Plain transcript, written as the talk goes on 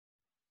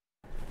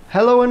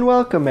Hello and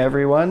welcome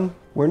everyone.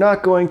 We're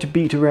not going to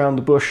beat around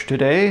the bush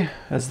today,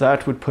 as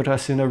that would put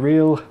us in a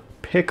real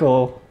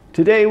pickle.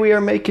 Today we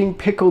are making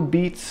pickled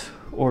beets,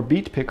 or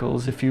beet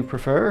pickles if you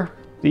prefer.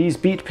 These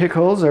beet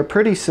pickles are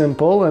pretty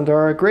simple and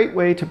are a great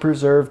way to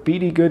preserve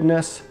beety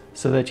goodness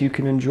so that you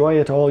can enjoy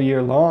it all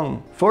year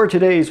long. For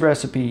today's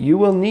recipe, you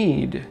will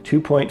need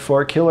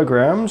 2.4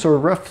 kilograms or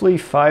roughly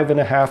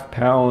 5.5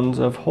 pounds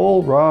of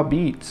whole raw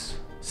beets.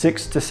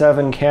 6 to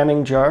 7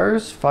 canning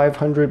jars,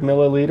 500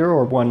 milliliter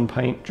or 1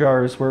 pint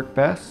jars work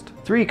best.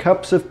 3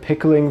 cups of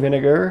pickling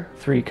vinegar,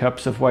 3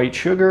 cups of white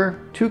sugar,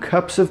 2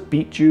 cups of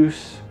beet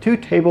juice, 2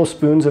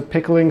 tablespoons of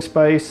pickling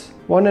spice,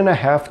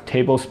 1.5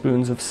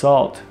 tablespoons of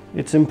salt.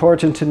 It's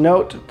important to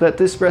note that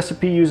this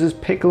recipe uses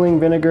pickling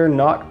vinegar,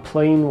 not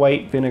plain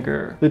white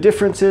vinegar. The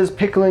difference is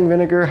pickling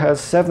vinegar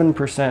has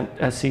 7%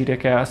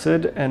 acetic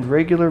acid and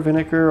regular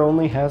vinegar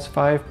only has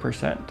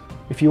 5%.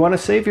 If you want to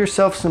save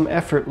yourself some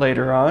effort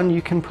later on,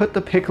 you can put the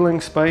pickling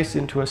spice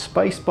into a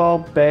spice ball,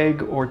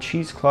 bag, or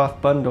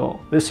cheesecloth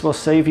bundle. This will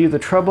save you the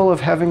trouble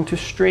of having to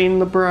strain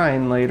the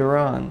brine later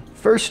on.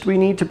 First, we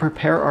need to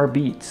prepare our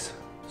beets.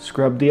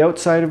 Scrub the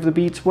outside of the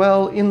beets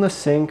well in the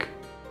sink,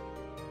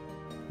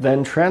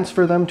 then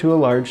transfer them to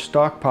a large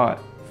stock pot.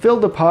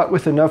 Fill the pot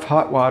with enough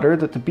hot water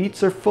that the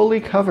beets are fully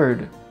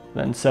covered,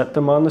 then set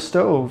them on the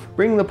stove.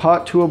 Bring the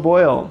pot to a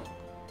boil.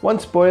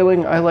 Once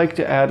boiling, I like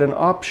to add an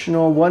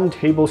optional 1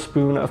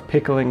 tablespoon of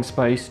pickling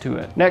spice to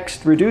it.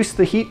 Next, reduce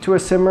the heat to a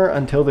simmer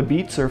until the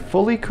beets are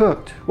fully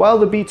cooked. While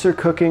the beets are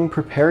cooking,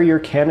 prepare your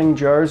canning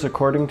jars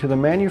according to the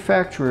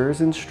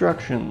manufacturer's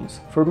instructions.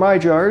 For my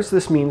jars,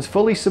 this means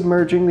fully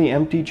submerging the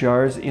empty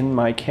jars in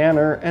my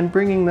canner and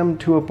bringing them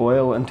to a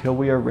boil until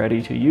we are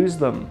ready to use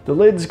them. The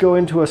lids go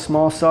into a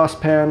small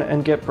saucepan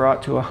and get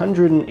brought to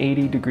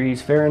 180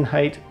 degrees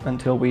Fahrenheit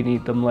until we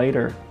need them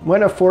later.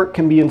 When a fork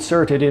can be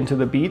inserted into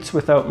the beets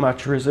without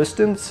much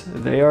resistance,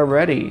 they are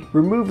ready.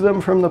 Remove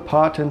them from the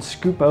pot and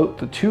scoop out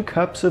the 2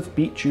 cups of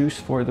beet juice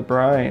for the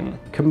brine.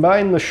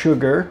 Combine the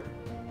sugar,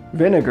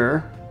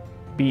 vinegar,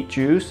 beet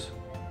juice,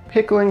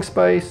 pickling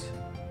spice,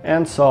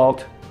 and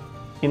salt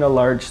in a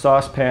large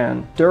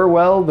saucepan. Stir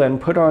well, then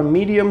put on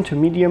medium to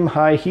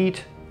medium-high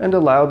heat and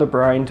allow the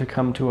brine to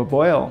come to a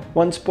boil.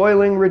 Once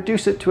boiling,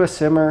 reduce it to a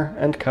simmer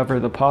and cover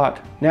the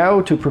pot.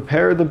 Now to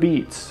prepare the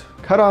beets.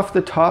 Cut off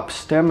the top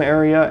stem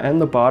area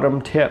and the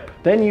bottom tip.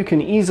 Then you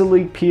can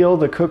easily peel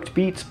the cooked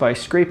beets by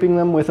scraping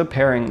them with a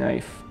paring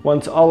knife.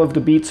 Once all of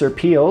the beets are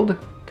peeled,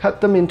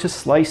 cut them into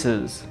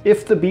slices.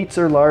 If the beets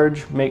are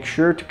large, make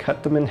sure to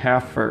cut them in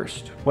half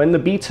first. When the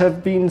beets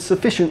have been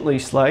sufficiently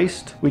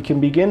sliced, we can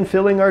begin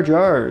filling our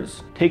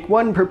jars. Take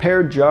one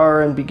prepared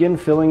jar and begin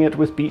filling it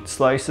with beet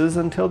slices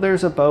until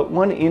there's about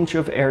 1 inch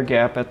of air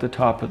gap at the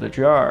top of the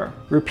jar.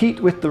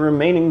 Repeat with the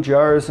remaining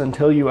jars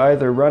until you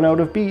either run out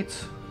of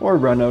beets or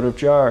run out of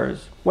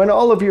jars. When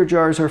all of your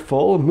jars are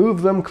full,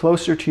 move them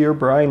closer to your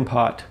brine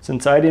pot.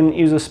 Since I didn't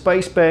use a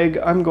spice bag,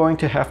 I'm going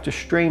to have to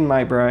strain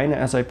my brine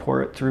as I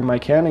pour it through my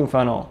canning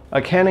funnel.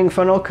 A canning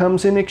funnel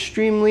comes in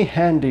extremely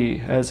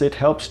handy as it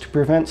helps to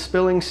prevent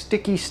spilling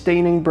sticky,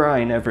 staining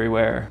brine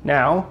everywhere.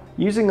 Now,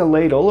 using a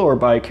ladle or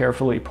by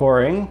carefully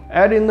pouring,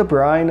 add in the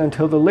brine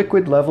until the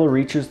liquid level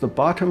reaches the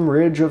bottom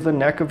ridge of the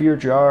neck of your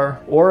jar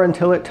or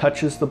until it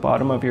touches the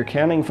bottom of your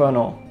canning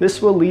funnel.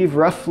 This will leave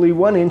roughly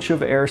 1 inch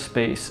of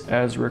airspace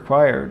as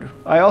required.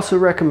 I also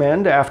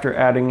recommend, after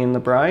adding in the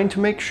brine, to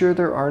make sure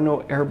there are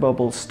no air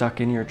bubbles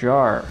stuck in your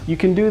jar. You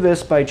can do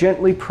this by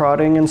gently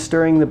prodding and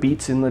stirring the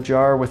beets in the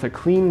jar with a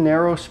clean,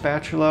 narrow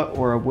spatula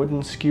or a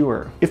wooden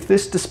skewer. If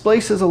this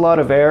displaces a lot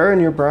of air and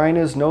your brine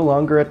is no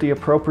longer at the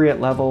appropriate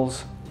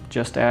levels,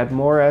 just add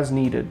more as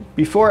needed.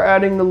 Before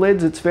adding the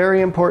lids, it's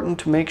very important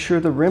to make sure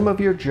the rim of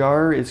your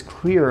jar is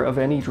clear of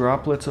any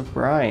droplets of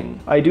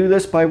brine. I do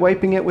this by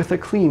wiping it with a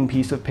clean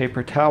piece of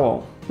paper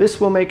towel.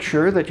 This will make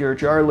sure that your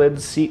jar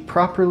lids seat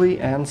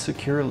properly and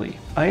securely.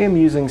 I am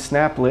using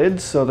snap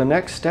lids, so the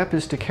next step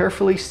is to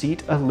carefully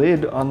seat a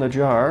lid on the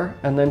jar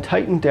and then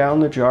tighten down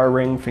the jar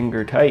ring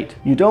finger tight.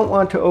 You don't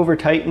want to over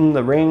tighten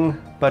the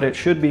ring, but it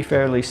should be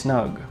fairly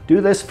snug.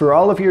 Do this for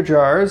all of your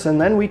jars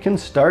and then we can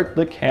start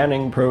the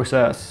canning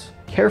process.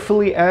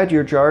 Carefully add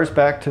your jars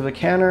back to the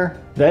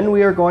canner, then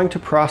we are going to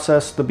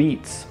process the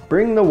beets.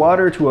 Bring the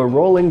water to a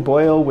rolling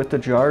boil with the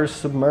jars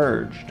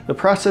submerged. The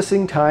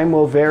processing time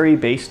will vary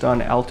based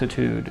on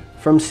altitude.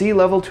 From sea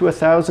level to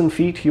 1,000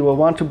 feet, you will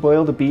want to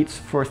boil the beets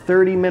for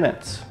 30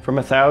 minutes. From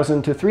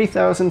 1,000 to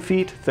 3,000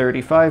 feet,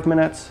 35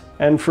 minutes.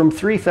 And from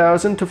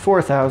 3,000 to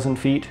 4,000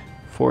 feet,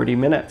 40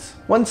 minutes.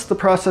 Once the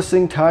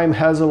processing time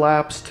has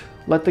elapsed,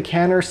 let the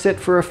canner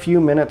sit for a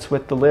few minutes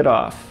with the lid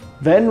off.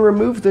 Then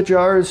remove the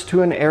jars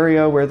to an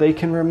area where they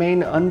can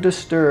remain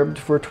undisturbed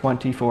for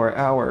 24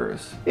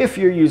 hours. If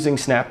you're using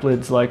snap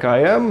lids like I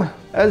am,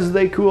 as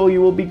they cool you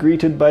will be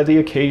greeted by the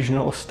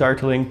occasional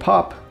startling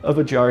pop of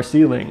a jar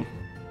ceiling.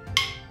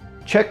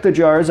 Check the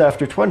jars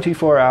after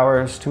 24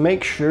 hours to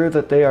make sure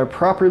that they are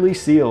properly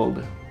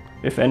sealed.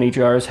 If any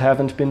jars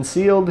haven't been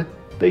sealed,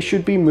 they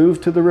should be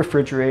moved to the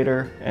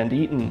refrigerator and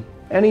eaten.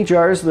 Any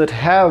jars that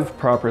have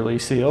properly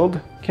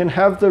sealed can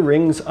have the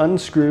rings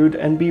unscrewed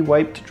and be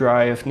wiped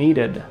dry if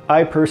needed.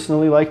 I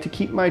personally like to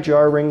keep my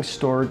jar rings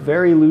stored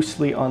very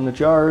loosely on the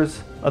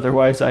jars,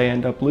 otherwise I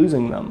end up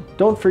losing them.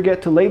 Don't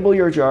forget to label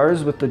your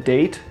jars with the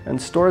date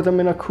and store them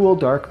in a cool,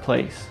 dark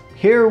place.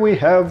 Here we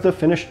have the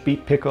finished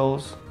beet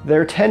pickles.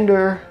 They're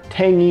tender,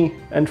 tangy,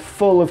 and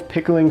full of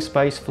pickling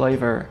spice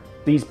flavor.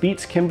 These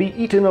beets can be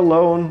eaten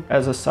alone,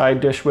 as a side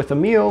dish with a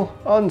meal,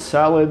 on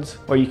salads,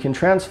 or you can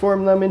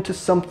transform them into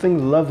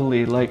something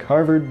lovely like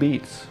Harvard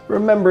Beets.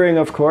 Remembering,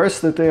 of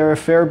course, that they are a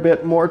fair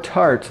bit more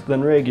tart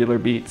than regular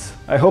beets.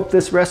 I hope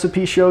this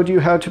recipe showed you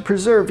how to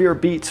preserve your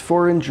beets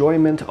for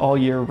enjoyment all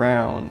year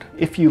round.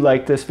 If you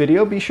liked this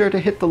video, be sure to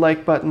hit the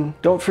like button.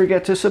 Don't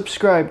forget to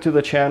subscribe to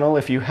the channel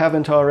if you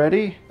haven't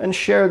already, and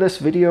share this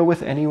video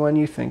with anyone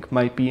you think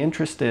might be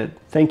interested.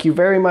 Thank you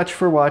very much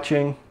for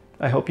watching.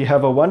 I hope you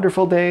have a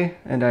wonderful day,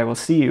 and I will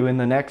see you in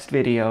the next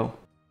video.